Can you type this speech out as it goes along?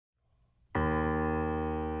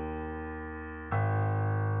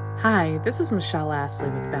Hi, this is Michelle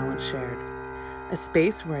Astley with Balance Shared, a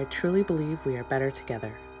space where I truly believe we are better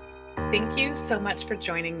together. Thank you so much for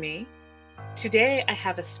joining me. Today I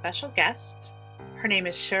have a special guest. Her name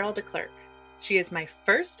is Cheryl DeClerc. She is my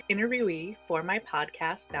first interviewee for my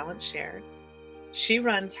podcast, Balance Shared. She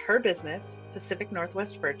runs her business, Pacific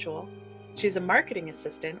Northwest Virtual. She's a marketing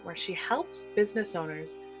assistant where she helps business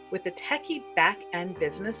owners with the techie back-end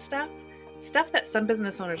business stuff that some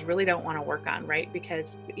business owners really don't want to work on, right?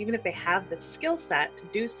 Because even if they have the skill set to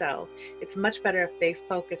do so, it's much better if they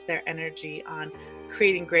focus their energy on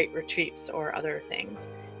creating great retreats or other things.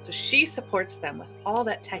 So she supports them with all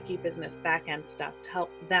that techie business back-end stuff to help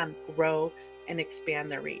them grow and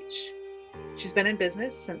expand their reach. She's been in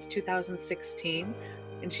business since 2016,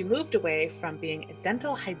 and she moved away from being a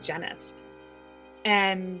dental hygienist.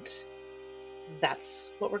 And that's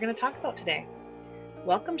what we're going to talk about today.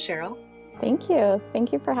 Welcome, Cheryl. Thank you.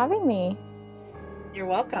 Thank you for having me. You're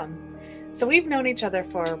welcome. So we've known each other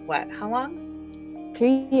for what? How long?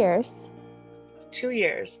 2 years. 2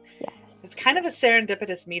 years. Yes. It's kind of a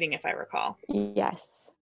serendipitous meeting, if I recall. Yes.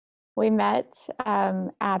 We met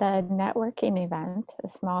at a networking event, a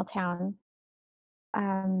small town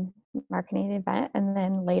marketing event. And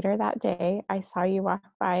then later that day, I saw you walk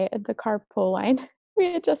by at the carpool line.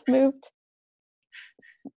 We had just moved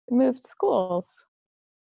schools.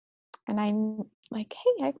 And I'm like,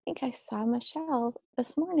 hey, I think I saw Michelle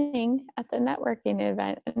this morning at the networking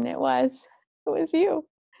event. And it was you.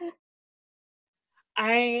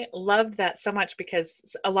 I loved that so much because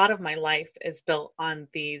a lot of my life is built on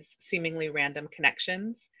these seemingly random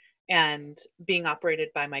connections and being operated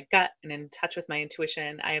by my gut and in touch with my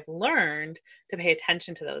intuition. I have learned to pay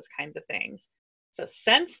attention to those kinds of things. So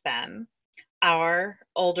since then, our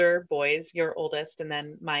older boys, your oldest, and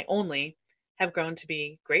then my only, have grown to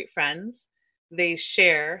be great friends. They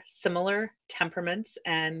share similar temperaments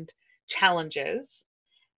and challenges,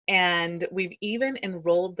 and we've even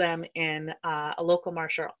enrolled them in a local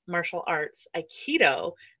martial arts,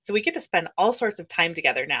 Aikido. So we get to spend all sorts of time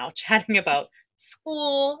together now, chatting about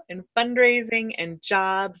school and fundraising and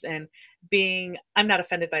jobs and being, I'm not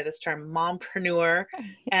offended by this term, mompreneur.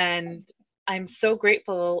 And I'm so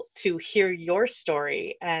grateful to hear your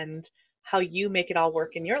story and how you make it all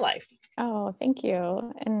work in your life. Oh, thank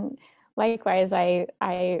you. And likewise,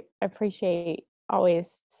 I appreciate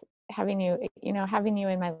always having you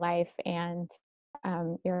in my life, and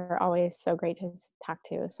you're always so great to talk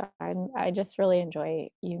to. So I just really enjoy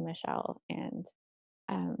you, Michelle, and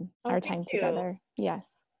our time together.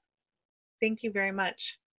 Yes. Thank you very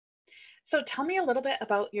much. So tell me a little bit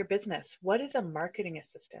about your business. What is a marketing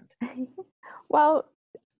assistant? Well,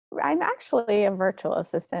 I'm actually a virtual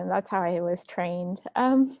assistant. That's how I was trained.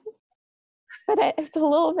 But it's a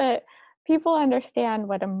little bit, people understand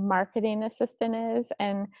what a marketing assistant is.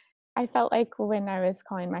 And I felt like when I was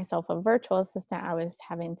calling myself a virtual assistant, I was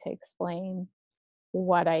having to explain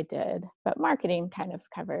what I did. But marketing kind of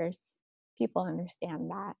covers, people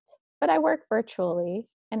understand that. But I work virtually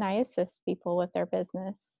and I assist people with their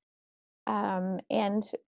business. And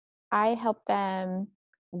I help them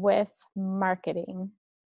with marketing.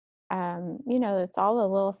 It's all the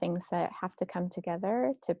little things that have to come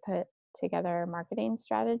together to put together a marketing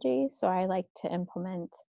strategy. So I like to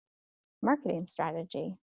implement marketing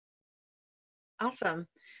strategy. Awesome.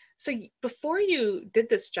 So before you did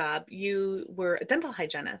this job, you were a dental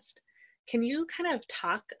hygienist. Can you kind of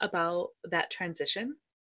talk about that transition?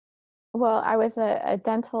 Well, I was a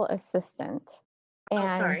dental assistant, Oh,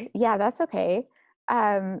 and sorry. yeah, that's okay.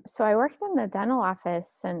 So I worked in the dental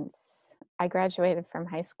office since I graduated from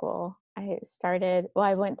high school. I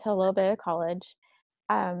went to a little bit of college.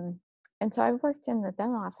 Um, and so I worked in the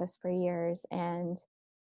dental office for years. And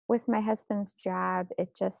with my husband's job,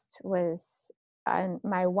 it just was,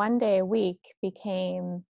 my 1 day a week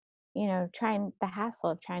became, trying the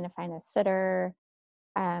hassle of trying to find a sitter.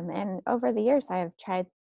 And over the years, I have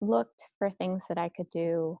looked for things that I could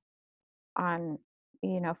do on,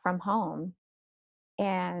 from home.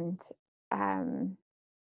 And um,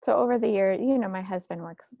 so over the year, my husband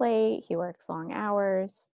works late, he works long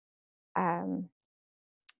hours. Um,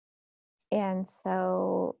 and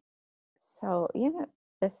so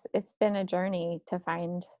it's been a journey to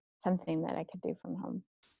find something that I could do from home.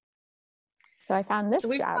 So I found So this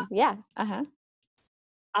we've job. Yeah.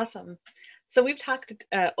 Awesome. So we've talked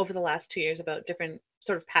over the last 2 years about different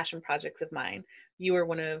sort of passion projects of mine. You were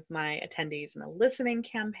one of my attendees in the listening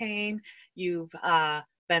campaign. You've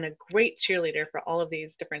been a great cheerleader for all of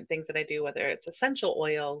these different things that I do, whether it's essential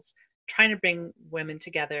oils, trying to bring women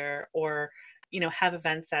together, or have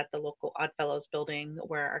events at the local Oddfellows building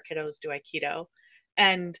where our kiddos do Aikido.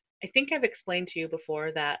 And I think I've explained to you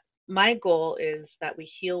before that my goal is that we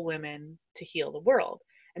heal women to heal the world.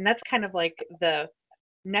 And that's kind of like the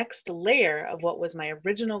next layer of what was my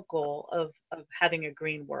original goal of having a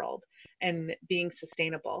green world and being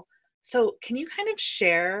sustainable. So, can you kind of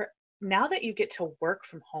share, now that you get to work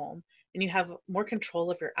from home and you have more control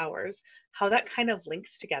of your hours, how that kind of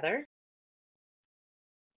links together?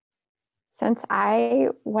 Since I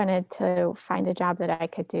wanted to find a job that I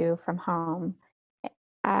could do from home,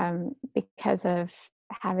 because of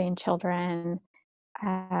having children,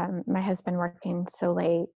 my husband working so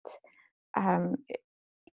late, um,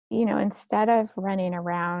 instead of running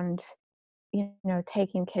around,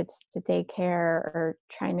 taking kids to daycare or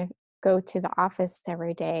trying to go to the office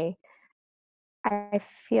every day, I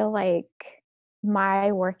feel like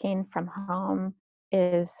my working from home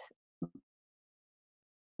is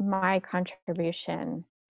my contribution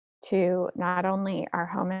to not only our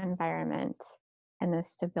home environment and the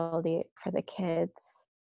stability for the kids,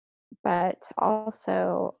 but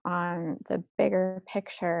also on the bigger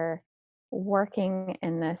picture, working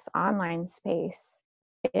in this online space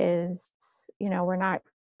is,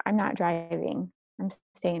 I'm not driving, I'm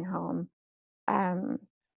staying home. Um,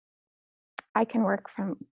 I can work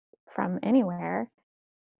from anywhere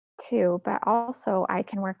too, but also I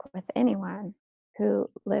can work with anyone who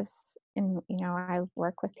lives in, I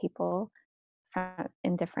work with people from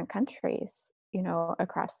in different countries,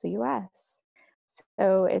 across the US.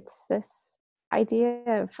 So it's this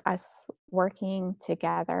idea of us working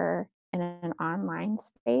together in an online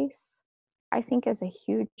space, I think is a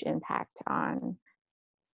huge impact on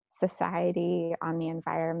society, on the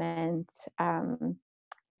environment.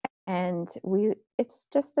 And it's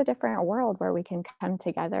just a different world where we can come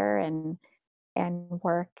together and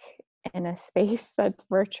work in a space that's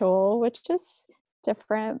virtual, which is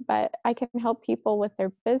different, but I can help people with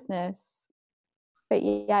their business, but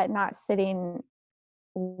yet not sitting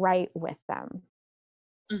right with them.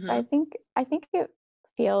 So Hmm. I think it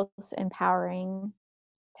feels empowering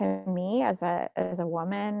to me as a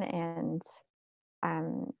woman and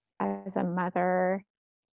as a mother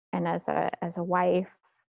and as a wife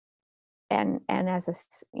and as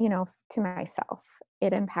to myself.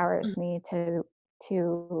 It empowers me to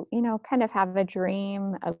kind of have a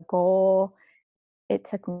dream, a goal. It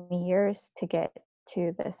took me years to get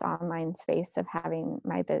to this online space of having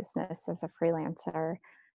my business as a freelancer.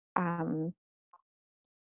 Um,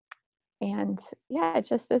 and yeah,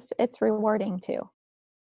 it's rewarding too.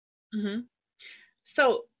 Hmm.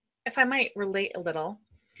 So, if I might relate a little,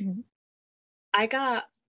 Mhm. I got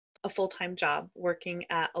a full time job working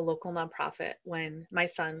at a local nonprofit when my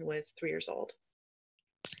son was 3 years old.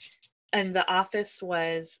 And the office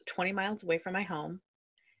was 20 miles away from my home.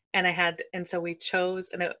 And so we chose,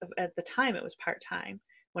 and at the time it was part time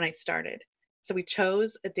when I started. So we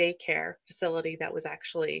chose a daycare facility that was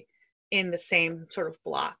actually in the same sort of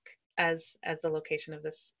block as the location of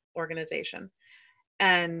this organization.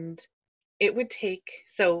 And it would take,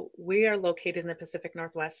 so we are located in the Pacific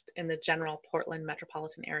Northwest in the general Portland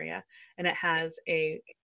metropolitan area, and it has a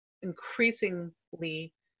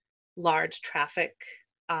increasingly large traffic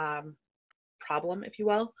um, problem, if you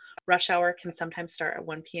will. Rush hour can sometimes start at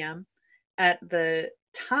 1 p.m. At the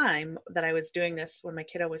time that I was doing this, when my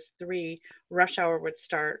kiddo was 3, rush hour would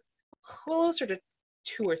start closer to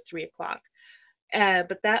 2 or 3 o'clock.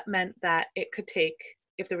 But that meant that it could take,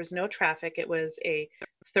 if there was no traffic, it was a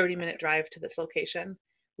 30-minute drive to this location.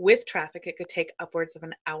 With traffic, it could take upwards of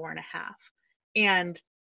an hour and a half. And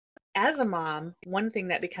as a mom, one thing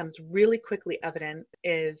that becomes really quickly evident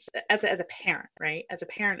is, as a parent, right? As a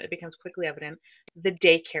parent, it becomes quickly evident the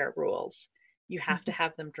daycare rules. You have to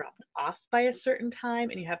have them dropped off by a certain time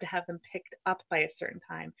and you have to have them picked up by a certain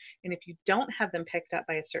time. And if you don't have them picked up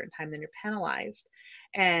by a certain time, then you're penalized.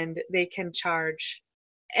 And they can charge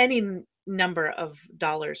any number of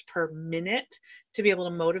dollars per minute to be able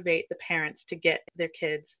to motivate the parents to get their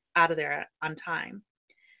kids out of there on time.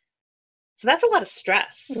 So that's a lot of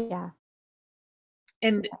stress. Yeah.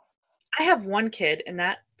 And Yes. I have one kid, and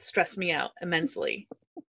that stressed me out immensely.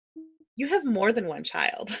 You have more than one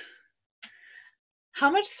child. How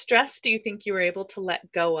much stress do you think you were able to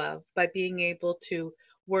let go of by being able to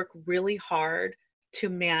work really hard to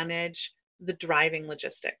manage the driving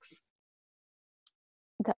logistics?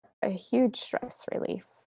 A huge stress relief.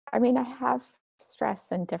 I mean, I have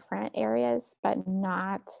stress in different areas, but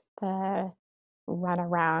not the run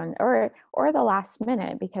around or the last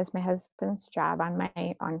minute because my husband's job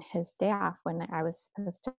on his day off when I was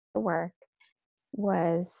supposed to work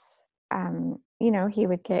was he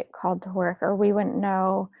would get called to work or we wouldn't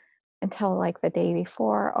know until like the day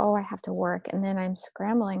before, oh, I have to work and then I'm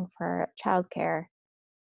scrambling for childcare.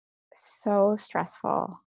 So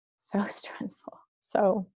stressful. so stressful.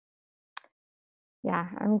 So yeah,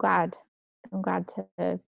 I'm glad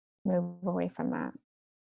to move away from that.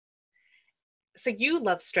 So you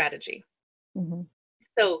love strategy. Hmm.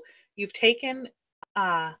 So you've taken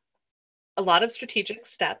uh, a lot of strategic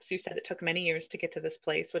steps. You said it took many years to get to this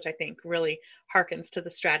place, which I think really harkens to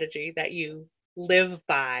the strategy that you live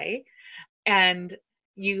by. And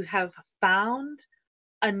you have found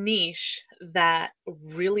a niche that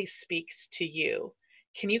really speaks to you.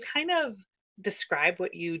 Can you kind of describe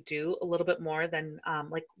what you do a little bit more than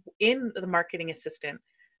like in the marketing assistant?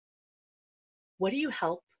 What do you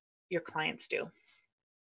help your clients do?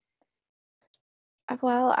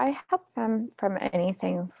 Well, I help them from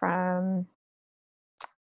anything from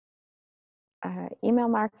email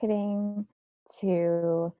marketing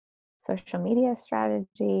to social media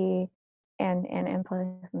strategy and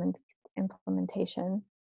implementation,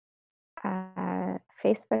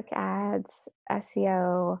 Facebook ads,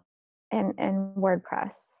 SEO, and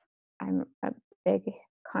WordPress. I'm a big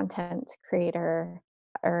content creator,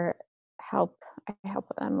 or help I help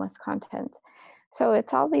them with content. So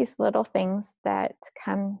it's all these little things that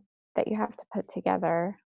you have to put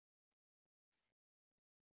together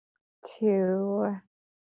to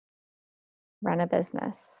run a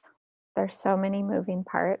business. There's so many moving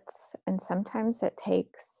parts, and sometimes it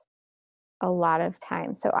takes a lot of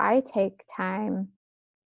time. So I take time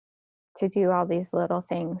to do all these little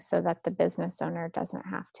things so that the business owner doesn't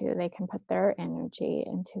have to. They can put their energy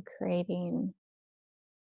into creating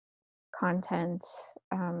content,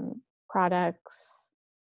 products.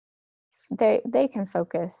 They can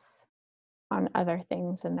focus on other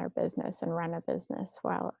things in their business and run a business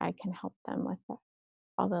while I can help them with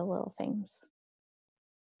all the little things.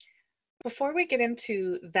 Before we get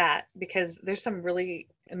into that, because there's some really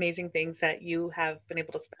amazing things that you have been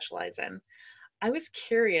able to specialize in, I was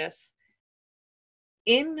curious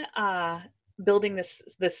in building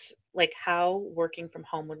this like how working from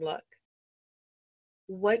home would look.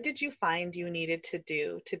 What did you find you needed to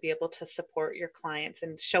do to be able to support your clients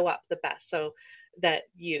and show up the best so that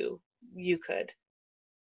you could?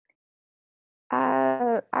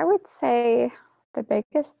 I would say the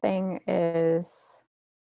biggest thing is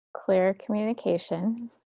clear communication.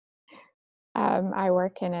 I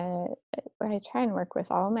work in I try and work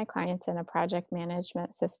with all my clients in a project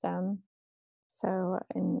management system. So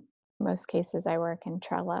in most cases, I work in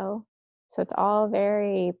Trello. So it's all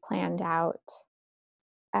very planned out.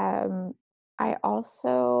 Um, I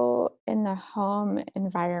also, in the home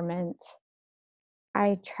environment,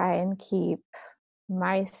 I try and keep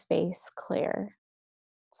my space clear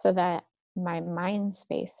so that my mind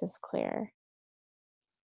space is clear.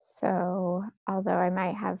 So, although I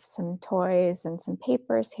might have some toys and some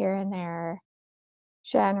papers here and there,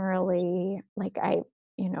 generally, like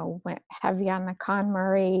went heavy on the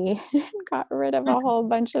KonMari and got rid of a whole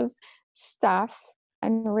bunch of stuff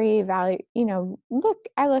and reevaluate,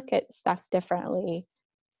 I look at stuff differently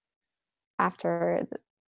after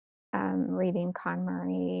reading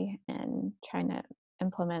KonMari and trying to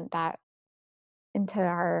implement that into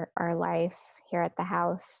our life here at the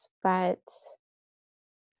house. But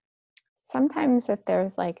sometimes if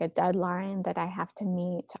there's like a deadline that I have to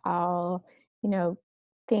meet, I'll, you know,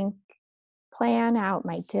 think, plan out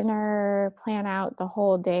my dinner, plan out the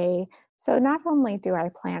whole day. So not only do I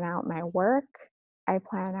plan out my work, I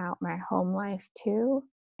plan out my home life too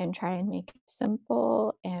and try and make it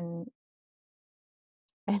simple and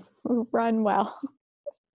run well.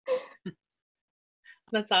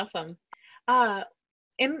 That's awesome. Uh,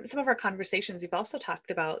 in some of our conversations, you've also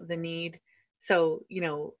talked about the need, so,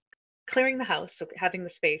 clearing the house, so having the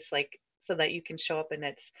space, like, so that you can show up and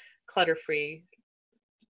it's clutter free,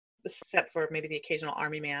 except for maybe the occasional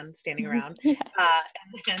army man standing around. Yeah.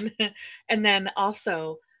 And then, and then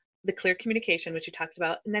also the clear communication, which you talked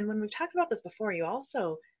about. And then when we've talked about this before, you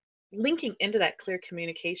also linking into that clear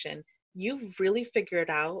communication, you've really figured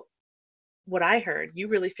out what I heard. You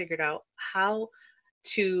really figured out how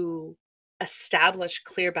to establish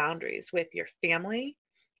clear boundaries with your family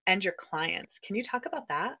and your clients. Can you talk about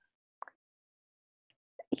that?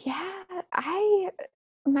 Yeah,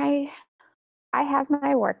 my I have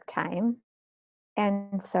my work time.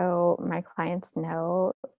 And so my clients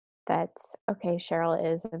know that, okay,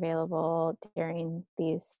 Cheryl is available during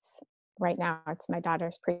these. Right now, it's my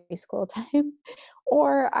daughter's preschool time,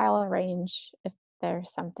 or I'll arrange, if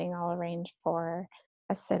there's something, I'll arrange for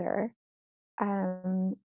a sitter.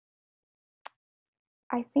 Um,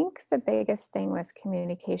 I think the biggest thing with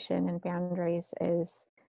communication and boundaries is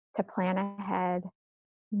to plan ahead,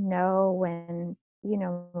 know when,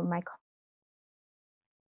 my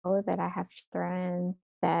that I have children,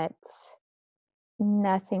 that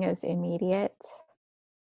nothing is immediate.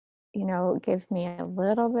 Give me a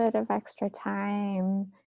little bit of extra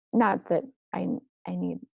time. Not that I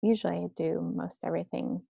need, usually I do most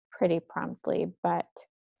everything pretty promptly, but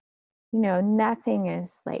nothing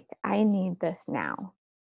is like, I need this now.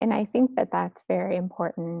 And I think that that's very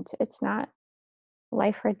important. It's not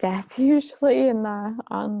life or death usually in the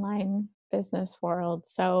online business world.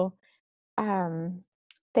 So um,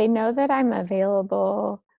 they know that I'm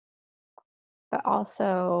available, but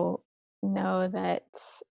also know that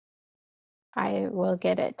I will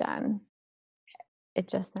get it done. It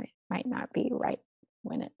just might not be right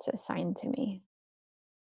when it's assigned to me.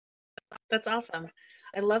 That's awesome.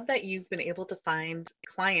 I love that you've been able to find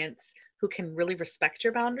clients who can really respect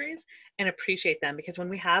your boundaries and appreciate them, because when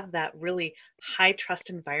we have that really high trust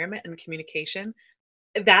environment and communication,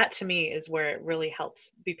 that to me is where it really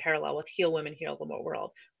helps be parallel with Heal Women, Heal the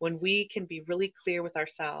World. When we can be really clear with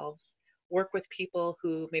ourselves, work with people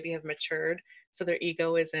who maybe have matured so their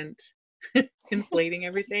ego isn't inflating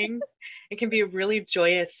everything, it can be a really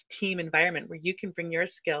joyous team environment where you can bring your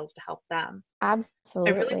skills to help them. I really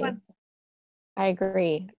Absolutely. want I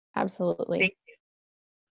agree. Absolutely. thank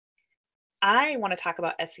I want to talk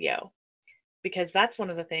about SEO because that's one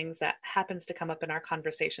of the things that happens to come up in our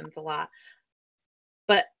conversations a lot.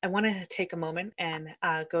 But I want to take a moment and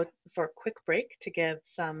go for a quick break to give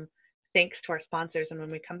some thanks to our sponsors. And when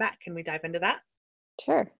we come back, can we dive into that?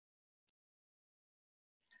 Sure.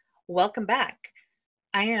 Welcome back.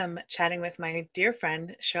 I am chatting with my dear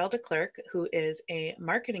friend, Cheryl DeClerc, who is a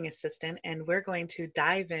marketing assistant, and we're going to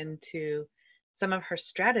dive into some of her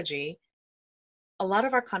strategy. A lot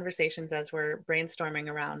of our conversations as we're brainstorming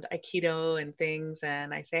around Aikido and things,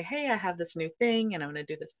 and I say, hey, I have this new thing and I'm going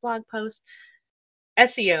to do this blog post.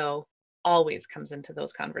 SEO always comes into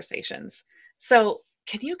those conversations. So,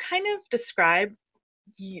 can you kind of describe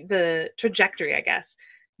the trajectory, I guess?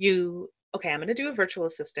 Okay, I'm going to do a virtual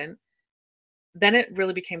assistant. Then it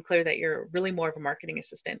really became clear that you're really more of a marketing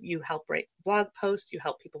assistant. You help write blog posts, you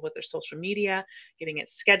help people with their social media, getting it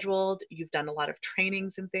scheduled. You've done a lot of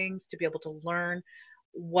trainings and things to be able to learn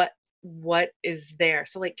what is there.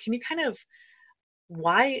 So like can you kind of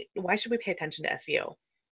why should we pay attention to SEO?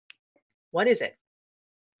 What is it?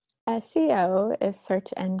 SEO is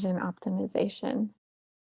search engine optimization.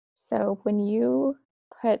 So when you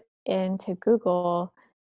put into Google,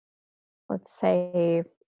 let's say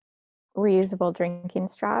reusable drinking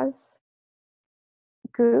straws,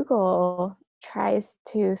 Google tries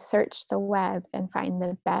to search the web and find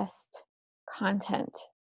the best content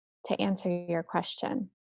to answer your question.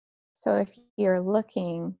 So if you're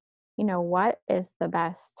looking, what is the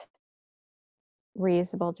best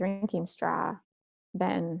reusable drinking straw,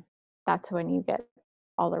 then that's when you get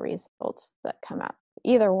all the results that come up.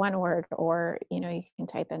 Either one word or, you can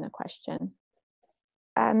type in a question.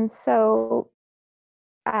 So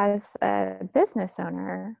as a business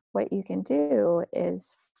owner, what you can do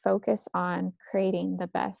is focus on creating the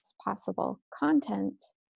best possible content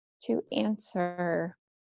to answer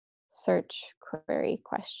search query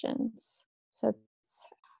questions. So it's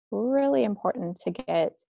really important to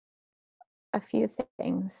get a few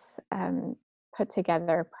things put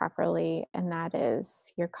together properly, and that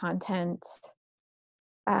is your content,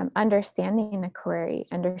 understanding the query,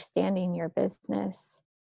 understanding your business,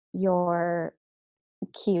 your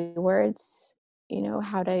keywords,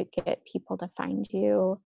 how to get people to find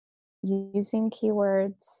you using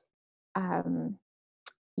keywords, um,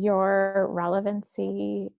 your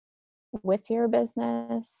relevancy with your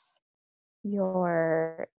business,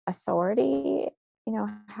 your authority,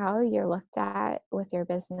 how you're looked at with your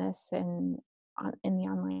business in the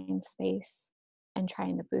online space, and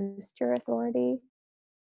trying to boost your authority,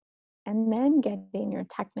 and then getting your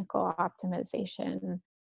technical optimization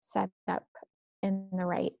set up in the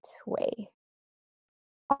right way.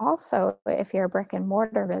 Also, if you're a brick and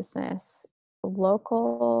mortar business,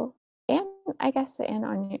 local, and I guess in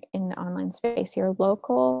the online space, your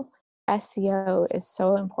local SEO is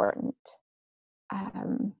so important.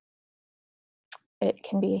 Um, it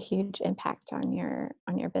can be a huge impact on your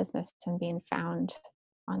business and being found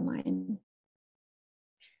online.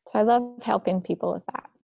 So I love helping people with that.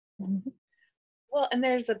 Well, and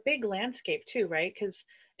there's a big landscape too, right? Because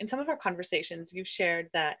in some of our conversations, you've shared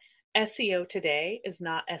that SEO today is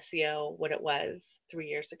not SEO what it was 3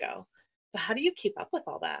 years ago. So how do you keep up with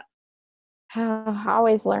all that?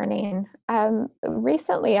 Always learning.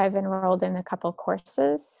 Recently, I've enrolled in a couple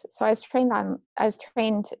courses. So I was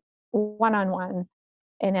trained one-on-one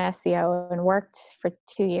in SEO and worked for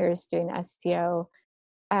 2 years doing SEO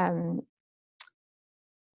um,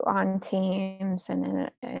 on teams and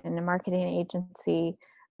in a marketing agency.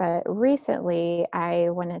 But recently, I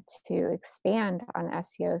wanted to expand on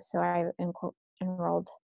SEO, so I enrolled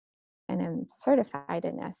and am certified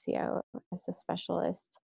in SEO as a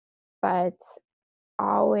specialist, but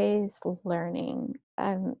always learning.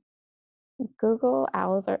 Google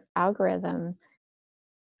algorithm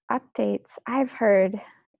updates, I've heard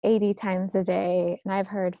 80 times a day, and I've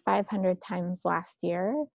heard 500 times last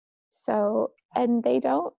year. So, and they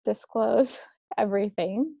don't disclose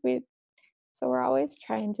everything. So we're always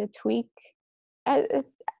trying to tweak.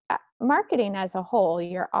 Marketing as a whole,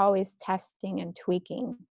 you're always testing and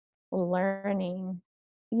tweaking, learning.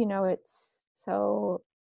 It's so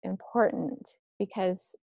important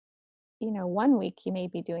because, one week you may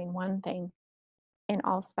be doing one thing in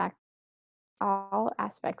all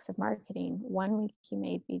aspects of marketing. One week you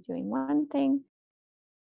may be doing one thing,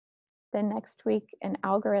 the next week an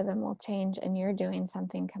algorithm will change and you're doing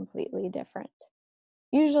something completely different.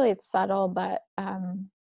 Usually it's subtle, but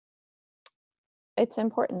it's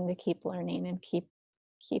important to keep learning and keep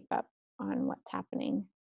up on what's happening.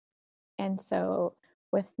 And so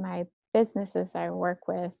with my businesses I work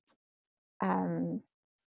with,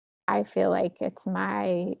 I feel like it's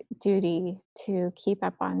my duty to keep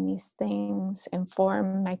up on these things,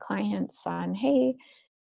 inform my clients on, hey,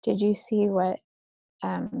 did you see what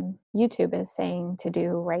YouTube is saying to do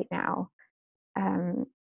right now?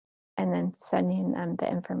 And then sending them the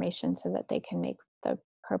information so that they can make the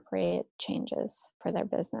appropriate changes for their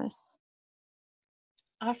business.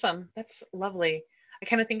 Awesome. That's lovely. I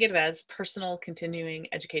kind of think of it as personal continuing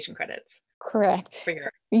education credits Correct. for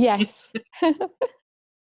your. Yes.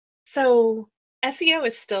 So SEO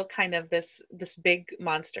is still kind of this big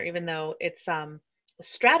monster, even though it's a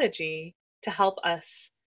strategy to help us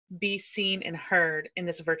be seen and heard in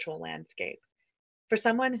this virtual landscape. For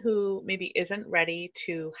someone who maybe isn't ready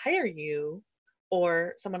to hire you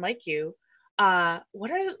or someone like you,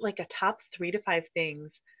 what are like a top 3 to 5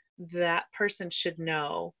 things that person should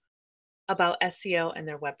know about SEO and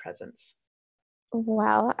their web presence?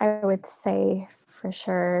 Well, I would say for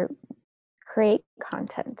sure create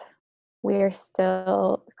content. We're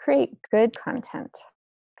still create good content,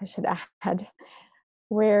 I should add.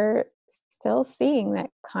 We're still seeing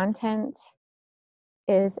that content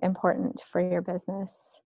is important for your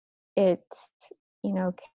business. It,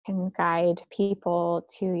 can guide people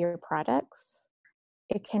to your products.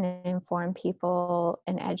 It can inform people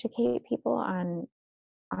and educate people on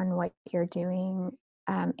what you're doing,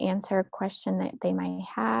 answer a question that they might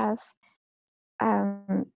have.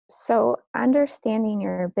 So understanding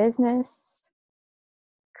your business,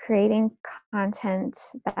 creating content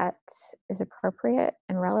that is appropriate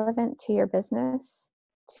and relevant to your business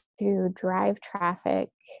to drive traffic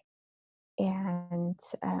and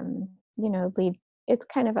lead. It's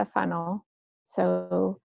kind of a funnel.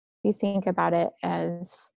 So you think about it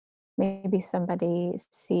as maybe somebody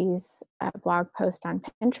sees a blog post on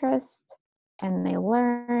Pinterest and they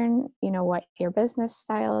learn what your business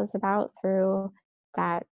style is about through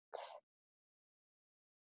that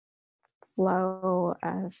flow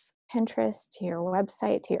of Pinterest to your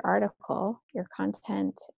website, to your article, your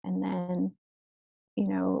content, and then,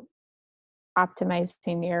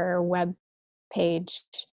 optimizing your web page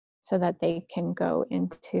so that they can go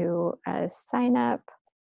into a sign up,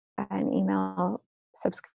 an email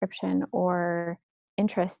subscription, or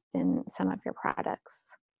interest in some of your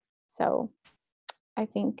products. So I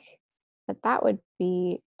think that would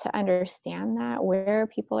be to understand that where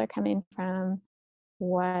people are coming from,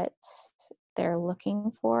 what they're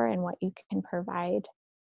looking for, and what you can provide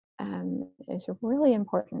is really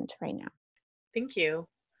important right now. Thank you.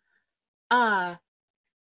 Uh,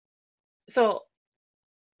 so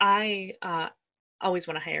I always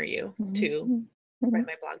want to hire you to Mm-hmm. write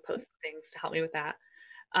my blog posts and things to help me with that.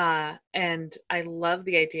 And I love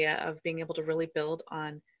the idea of being able to really build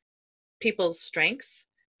on people's strengths.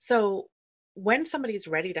 So when somebody's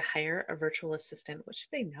ready to hire a virtual assistant, what should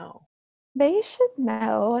they know? They should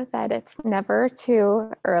know that it's never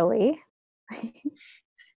too early,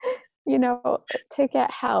 to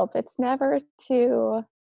get help. It's never too,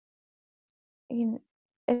 you know,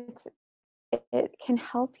 it's it can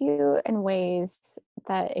help you in ways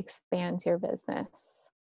that expands your business.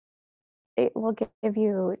 It will give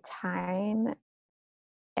you time,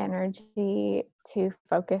 energy to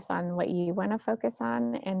focus on what you want to focus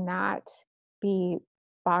on and not be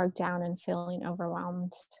bogged down and feeling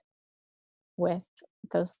overwhelmed with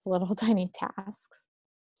those little tiny tasks.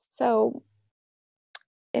 So,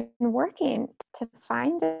 in working to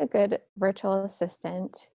find a good virtual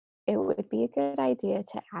assistant, it would be a good idea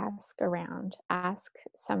to ask around, ask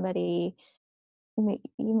somebody. You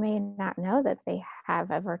may not know that they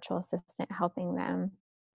have a virtual assistant helping them.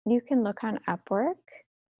 You can look on Upwork.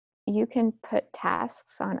 You can put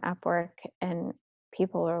tasks on Upwork and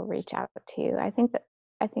people will reach out to you. I think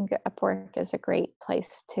Upwork is a great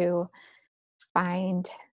place to find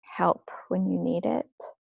help when you need it.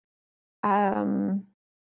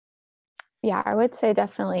 Yeah, I would say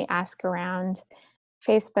definitely ask around.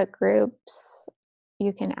 Facebook groups,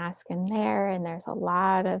 you can ask in there, and there's a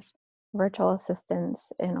lot of virtual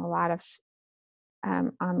assistants in a lot of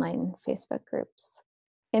online Facebook groups.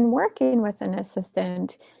 In working with an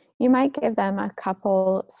assistant, you might give them a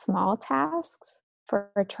couple small tasks for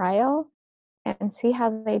a trial and see how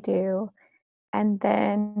they do, and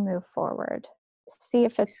then move forward. See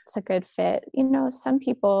if it's a good fit. Some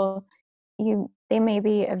people, they may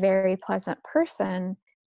be a very pleasant person,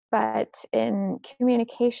 but in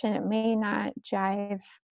communication, it may not jive,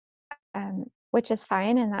 which is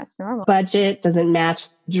fine, and that's normal. Budget doesn't match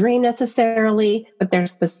dream necessarily, but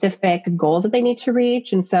there's specific goals that they need to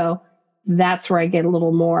reach. And so that's where I get a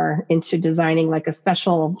little more into designing like a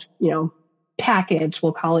special, package,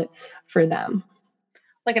 we'll call it, for them.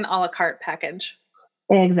 Like an a la carte package.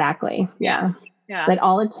 Exactly. Yeah. Yeah. But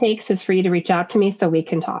all it takes is for you to reach out to me so we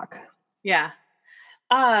can talk. Yeah.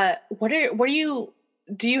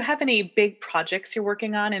 Do you have any big projects you're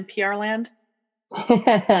working on in PR land?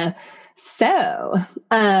 So,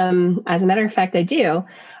 as a matter of fact, I do.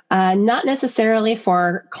 Not necessarily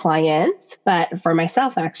for clients, but for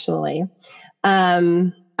myself, actually.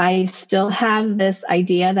 I still have this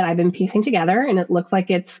idea that I've been piecing together, and it looks like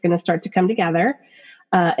it's going to start to come together.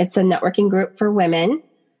 It's a networking group for women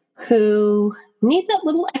who need that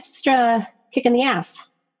little extra kick in the ass,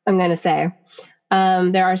 I'm going to say.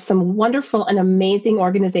 There are some wonderful and amazing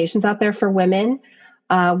organizations out there for women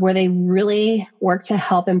where they really work to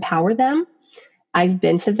help empower them. I've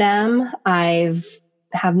been to them. I've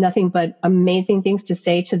have nothing but amazing things to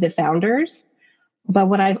say to the founders. But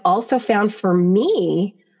what I've also found for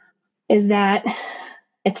me is that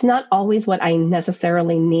it's not always what I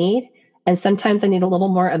necessarily need. And sometimes I need a little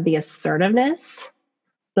more of the assertiveness,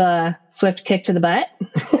 the swift kick to the butt.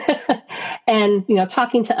 And,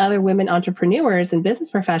 talking to other women entrepreneurs and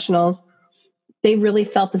business professionals, they really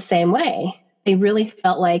felt the same way. They really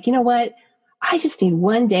felt like, you know what? I just need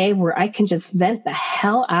one day where I can just vent the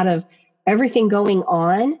hell out of everything going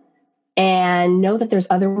on and know that there's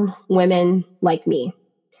other women like me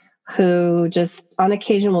who just on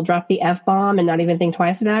occasion will drop the F-bomb and not even think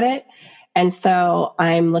twice about it. And so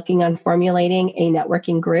I'm looking on formulating a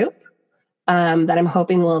networking group that I'm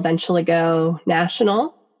hoping will eventually go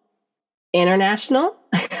national, international.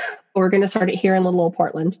 We're going to start it here in little old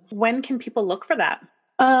Portland. When can people look for that?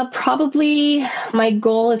 Probably my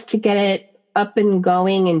goal is to get it up and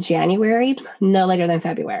going in January, no later than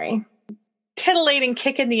February. Titillating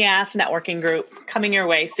kick in the ass networking group coming your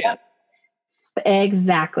way soon.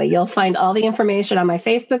 Exactly. You'll find all the information on my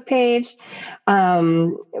Facebook page.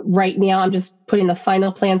 Right now, I'm just putting the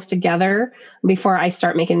final plans together before I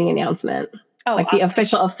start making the announcement. Oh, like awesome.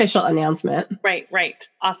 The official announcement. Right.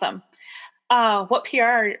 Awesome. What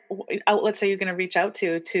PR outlets are you going to reach out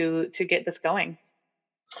to get this going?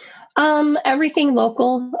 Everything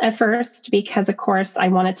local at first, because of course I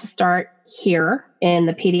wanted to start here in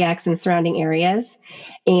the PDX and surrounding areas.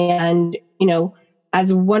 And,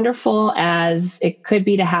 as wonderful as it could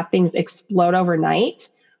be to have things explode overnight,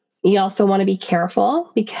 you also want to be careful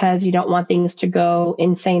because you don't want things to go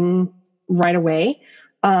insane right away.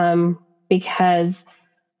 Because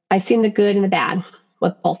I've seen the good and the bad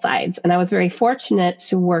with both sides. And I was very fortunate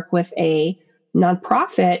to work with a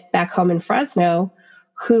nonprofit back home in Fresno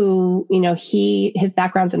who, his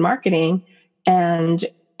background's in marketing, and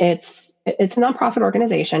it's a nonprofit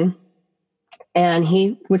organization. And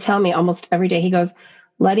he would tell me almost every day, he goes,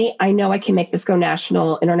 Letty, I know I can make this go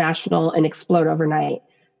national, international, and explode overnight,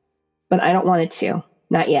 but I don't want it to,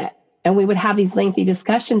 not yet. And we would have these lengthy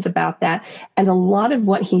discussions about that. And a lot of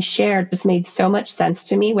what he shared just made so much sense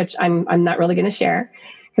to me, which I'm not really going to share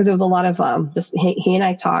because there was a lot of just he and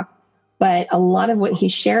I talked. But a lot of what he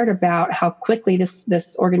shared about how quickly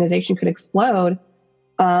this organization could explode,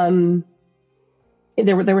 there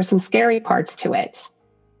were some scary parts to it.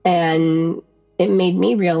 And it made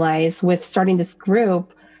me realize with starting this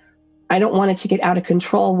group, I don't want it to get out of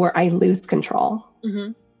control where I lose control.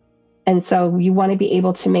 Mm-hmm. And so you want to be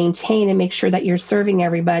able to maintain and make sure that you're serving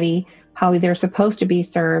everybody how they're supposed to be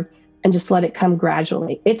served and just let it come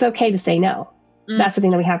gradually. It's okay to say no. Mm. That's the thing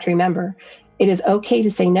that we have to remember. It is okay to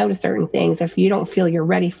say no to certain things if you don't feel you're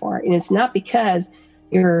ready for it. And it's not because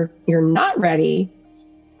you're not ready.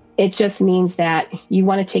 It just means that you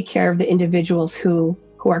want to take care of the individuals who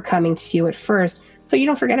are coming to you at first so you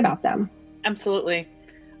don't forget about them. Absolutely.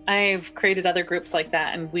 I've created other groups like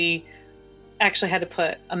that, and we actually had to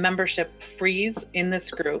put a membership freeze in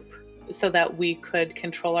this group so that we could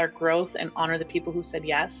control our growth and honor the people who said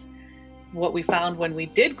yes. What we found when we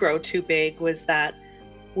did grow too big was that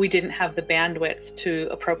we didn't have the bandwidth to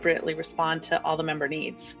appropriately respond to all the member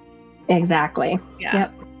needs. Exactly. Yeah.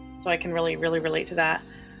 Yep. So I can really relate to that.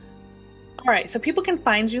 All right. So people can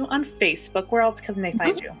find you on Facebook. Where else can they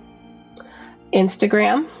find you?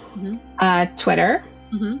 Instagram, Twitter,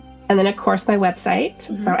 and then of course my website.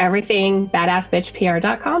 So everything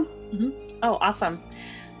badassbitchpr.com. Oh, awesome.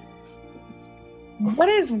 What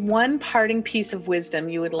is one parting piece of wisdom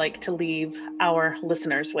you would like to leave our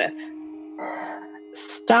listeners with?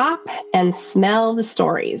 Stop and smell the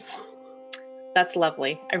stories. That's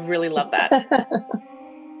lovely. I really love that.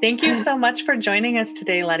 Thank you so much for joining us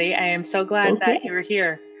today, Letty. I am so glad that you were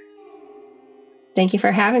here. Thank you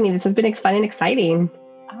for having me. This has been fun and exciting.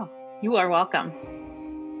 Oh, you are welcome.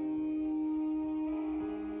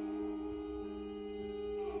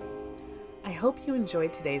 I hope you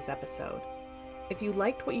enjoyed today's episode. If you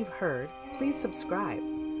liked what you've heard, please subscribe.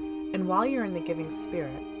 And while you're in the giving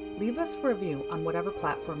spirit, leave us a review on whatever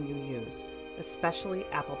platform you use, especially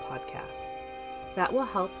Apple Podcasts. That will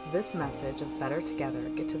help this message of Better Together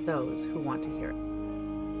get to those who want to hear it.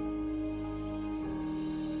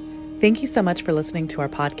 Thank you so much for listening to our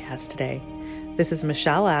podcast today. This is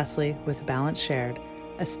Michelle Astley with Balance Shared,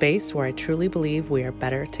 a space where I truly believe we are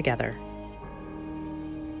better together.